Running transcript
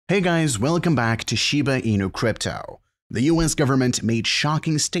Hey guys, welcome back to Shiba Inu Crypto. The US government made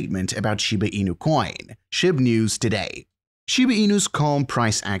shocking statement about Shiba Inu Coin. Shib news today. Shiba Inu's calm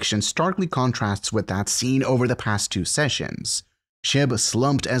price action starkly contrasts with that seen over the past two sessions. Shib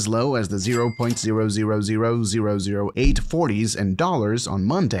slumped as low as the 0.000000840s in dollars on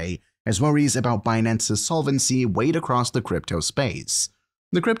Monday as worries about Binance's solvency weighed across the crypto space.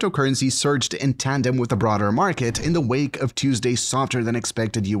 The cryptocurrency surged in tandem with the broader market in the wake of Tuesday's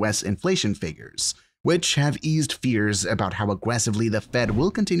softer-than-expected US inflation figures, which have eased fears about how aggressively the Fed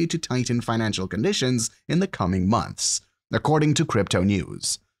will continue to tighten financial conditions in the coming months, according to Crypto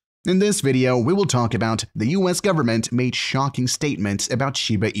News. In this video, we will talk about the US government made shocking statements about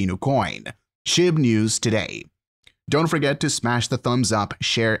Shiba Inu Coin. Shib news today. Don't forget to smash the thumbs up,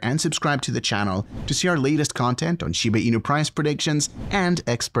 share, and subscribe to the channel to see our latest content on Shiba Inu price predictions and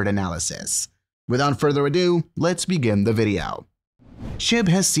expert analysis. Without further ado, let's begin the video. Shib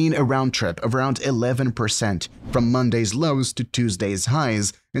has seen a round trip of around 11% from Monday's lows to Tuesday's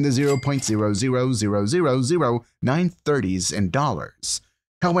highs in the 0.0000930s in dollars.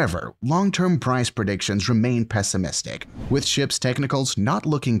 However, long-term price predictions remain pessimistic, with Shib's technicals not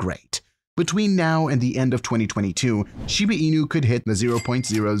looking great. Between now and the end of 2022, Shiba Inu could hit the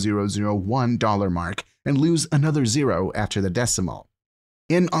 $0.0001 mark and lose another zero after the decimal.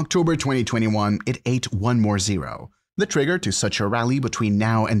 In October 2021, it ate one more zero. The trigger to such a rally between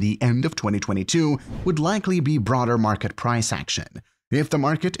now and the end of 2022 would likely be broader market price action. If the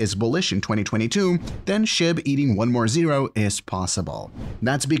market is bullish in 2022, then Shib eating one more zero is possible.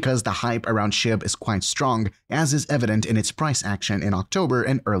 That's because the hype around Shib is quite strong, as is evident in its price action in October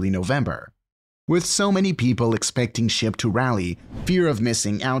and early November. With so many people expecting Shib to rally, fear of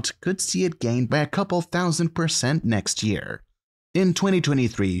missing out could see it gain by a couple thousand% next year. In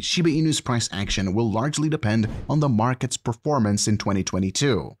 2023, Shiba Inu's price action will largely depend on the market's performance in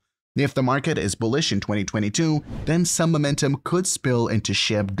 2022. If the market is bullish in 2022, then some momentum could spill into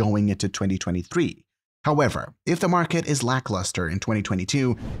Shib going into 2023. However, if the market is lackluster in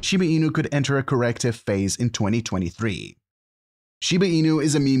 2022, Shiba Inu could enter a corrective phase in 2023. Shiba Inu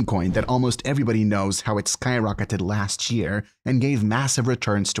is a meme coin that almost everybody knows how it skyrocketed last year and gave massive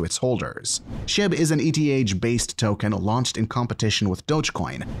returns to its holders. Shib is an ETH-based token launched in competition with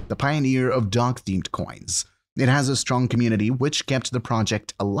Dogecoin, the pioneer of dog-themed coins. It has a strong community which kept the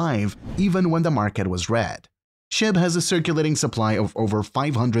project alive even when the market was red. Shib has a circulating supply of over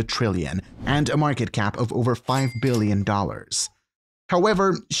 500 trillion and a market cap of over $5 billion.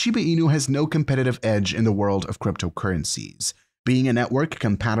 However, Shiba Inu has no competitive edge in the world of cryptocurrencies. Being a network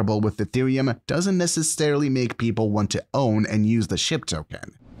compatible with Ethereum doesn't necessarily make people want to own and use the Shib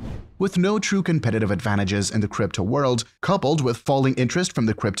token. With no true competitive advantages in the crypto world, coupled with falling interest from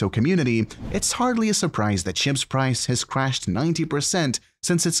the crypto community, it's hardly a surprise that Shib's price has crashed 90%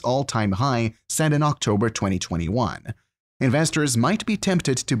 since its all-time high set in October 2021. Investors might be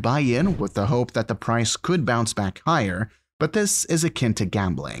tempted to buy in with the hope that the price could bounce back higher, but this is akin to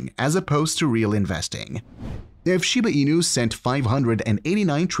gambling, as opposed to real investing. If Shiba Inu sent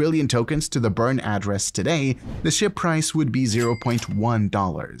 589 trillion tokens to the burn address today, the Shib price would be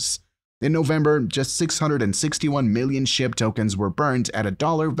 $0.1. In November, just 661 million Shib tokens were burned at a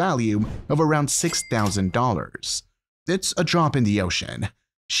dollar value of around $6,000. It's a drop in the ocean.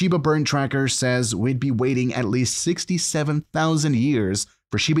 Shiba Burn Tracker says we'd be waiting at least 67,000 years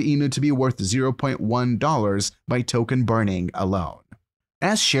for Shiba Inu to be worth $0.1 by token burning alone.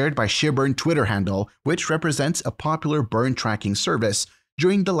 As shared by ShibBurn Twitter handle, which represents a popular burn tracking service,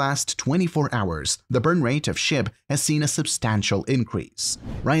 during the last 24 hours, the burn rate of Shib has seen a substantial increase,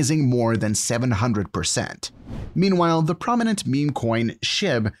 rising more than 700%. Meanwhile, the prominent meme coin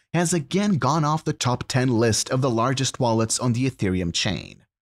Shib has again gone off the top 10 list of the largest wallets on the Ethereum chain.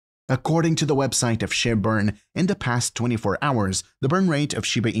 According to the website of ShibBurn, in the past 24 hours, the burn rate of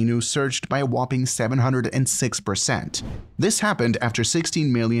Shiba Inu surged by a whopping 706%. This happened after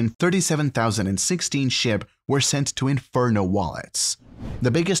 16,037,016 Shib were sent to Inferno wallets.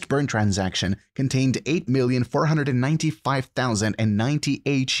 The biggest burn transaction contained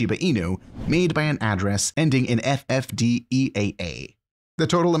 8,495,098 Shiba Inu made by an address ending in FFDEAA. The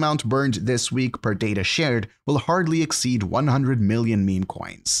total amount burned this week per data shared will hardly exceed 100 million meme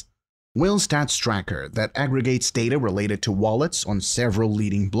coins. Stats Tracker, that aggregates data related to wallets on several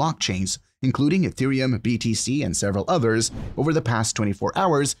leading blockchains, including Ethereum, BTC, and several others, over the past 24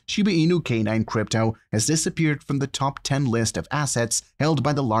 hours, Shiba Inu K9 Crypto has disappeared from the top 10 list of assets held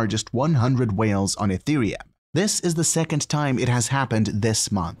by the largest 100 whales on Ethereum. This is the second time it has happened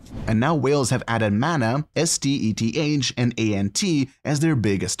this month, and now whales have added Mana, STETH, and ANT as their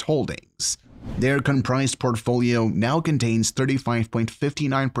biggest holdings. Their comprised portfolio now contains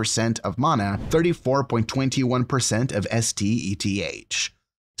 35.59% of MANA, 34.21% of ST-ETH.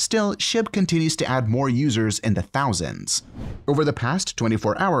 Still, Shib continues to add more users in the thousands. Over the past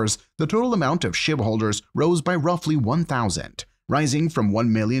 24 hours, the total amount of Shib holders rose by roughly 1,000, rising from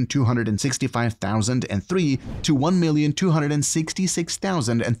 1,265,003 to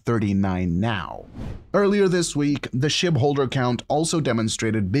 1,266,039 now. Earlier this week, the Shib holder count also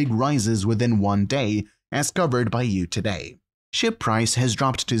demonstrated big rises within one day, as covered by You Today. Shib price has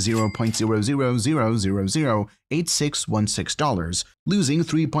dropped to $0.000008616, losing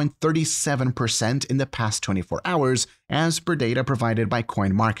 3.37% in the past 24 hours, as per data provided by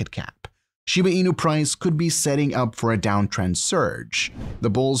CoinMarketCap. Shiba Inu price could be setting up for a downtrend surge. The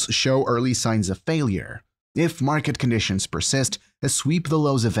bulls show early signs of failure. If market conditions persist, a sweep the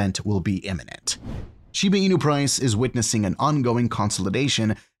lows event will be imminent. Shiba Inu price is witnessing an ongoing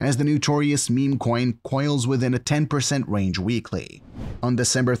consolidation as the notorious meme coin coils within a 10% range weekly. On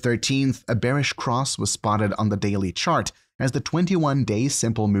December 13th, a bearish cross was spotted on the daily chart as the 21-day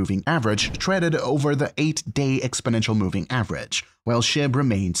simple moving average treaded over the 8-day exponential moving average, while Shib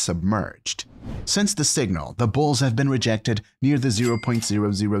remained submerged. Since the signal, the bulls have been rejected near the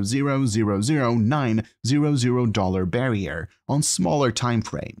 $0.000000900 barrier on smaller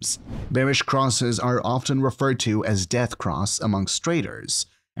timeframes. Bearish crosses are often referred to as death cross amongst traders,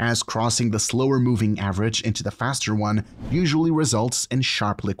 as crossing the slower moving average into the faster one usually results in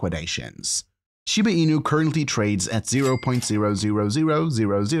sharp liquidations. Shiba Inu currently trades at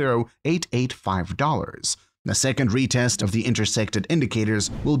 $0.0000885. A second retest of the intersected indicators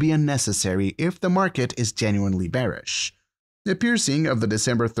will be unnecessary if the market is genuinely bearish. The piercing of the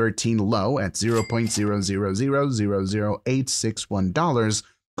December 13 low at $0.0000861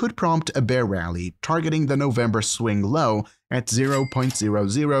 could prompt a bear rally targeting the November swing low at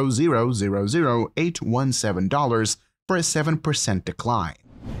 $0.0000817 for a 7% decline.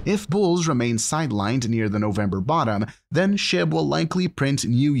 If bulls remain sidelined near the November bottom, then Shib will likely print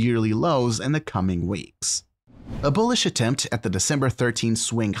new yearly lows in the coming weeks. A bullish attempt at the December 13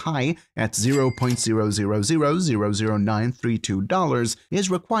 swing high at $0.000000932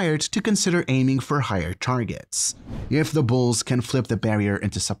 is required to consider aiming for higher targets. If the bulls can flip the barrier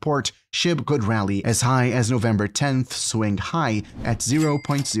into support, Shib could rally as high as November 10th swing high at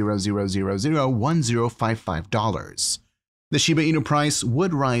 $0.0001055. The Shiba Inu price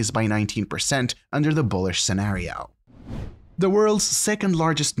would rise by 19% under the bullish scenario. The world's second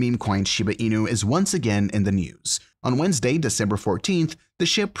largest meme coin, Shiba Inu, is once again in the news. On Wednesday, December 14th, the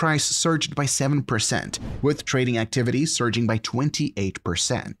Shib price surged by 7%, with trading activity surging by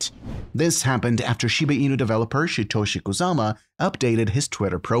 28%. This happened after Shiba Inu developer Satoshi Kusama updated his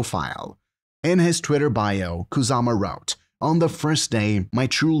Twitter profile. In his Twitter bio, Kusama wrote, "On the first day, my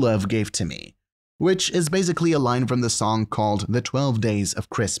true love gave to me," which is basically a line from the song called The 12 Days of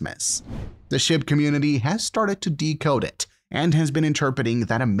Christmas. The Shib community has started to decode it and has been interpreting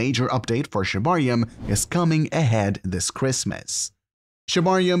that a major update for Shibarium is coming ahead this Christmas.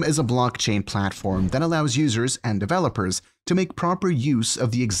 Shibarium is a blockchain platform that allows users and developers to make proper use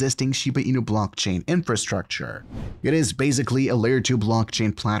of the existing Shiba Inu blockchain infrastructure. It is basically a Layer 2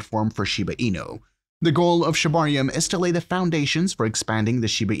 blockchain platform for Shiba Inu. The goal of Shibarium is to lay the foundations for expanding the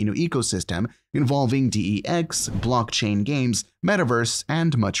Shiba Inu ecosystem involving DEX, blockchain games, metaverse,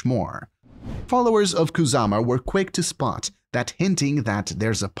 and much more. Followers of Kusama were quick to spot that, hinting that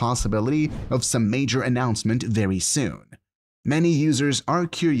there's a possibility of some major announcement very soon. Many users are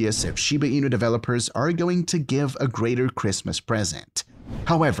curious if Shiba Inu developers are going to give a greater Christmas present.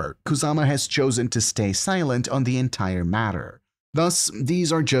 However, Kusama has chosen to stay silent on the entire matter. Thus,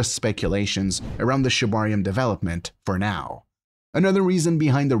 these are just speculations around the Shibarium development for now. Another reason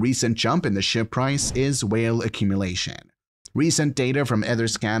behind the recent jump in the Shib price is whale accumulation. Recent data from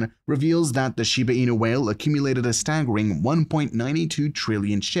Etherscan reveals that the Shiba Inu whale accumulated a staggering 1.92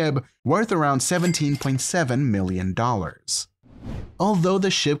 trillion Shib, worth around $17.7 million. Although the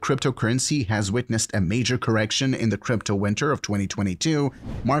Shib cryptocurrency has witnessed a major correction in the crypto winter of 2022,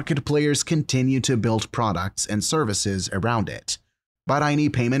 market players continue to build products and services around it.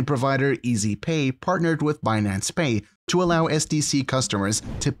 Bahraini payment provider EasyPay partnered with Binance Pay to allow SDC customers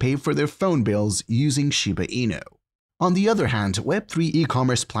to pay for their phone bills using Shiba Inu. On the other hand, Web3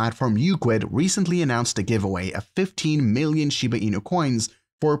 e-commerce platform Uquid recently announced a giveaway of 15 million Shiba Inu coins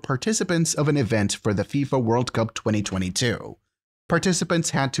for participants of an event for the FIFA World Cup 2022. Participants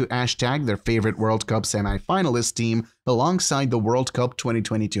had to hashtag their favorite World Cup semi-finalist team alongside the World Cup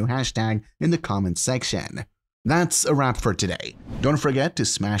 2022 hashtag in the comments section. That's a wrap for today. Don't forget to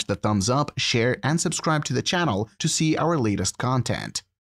smash the thumbs up, share, and subscribe to the channel to see our latest content.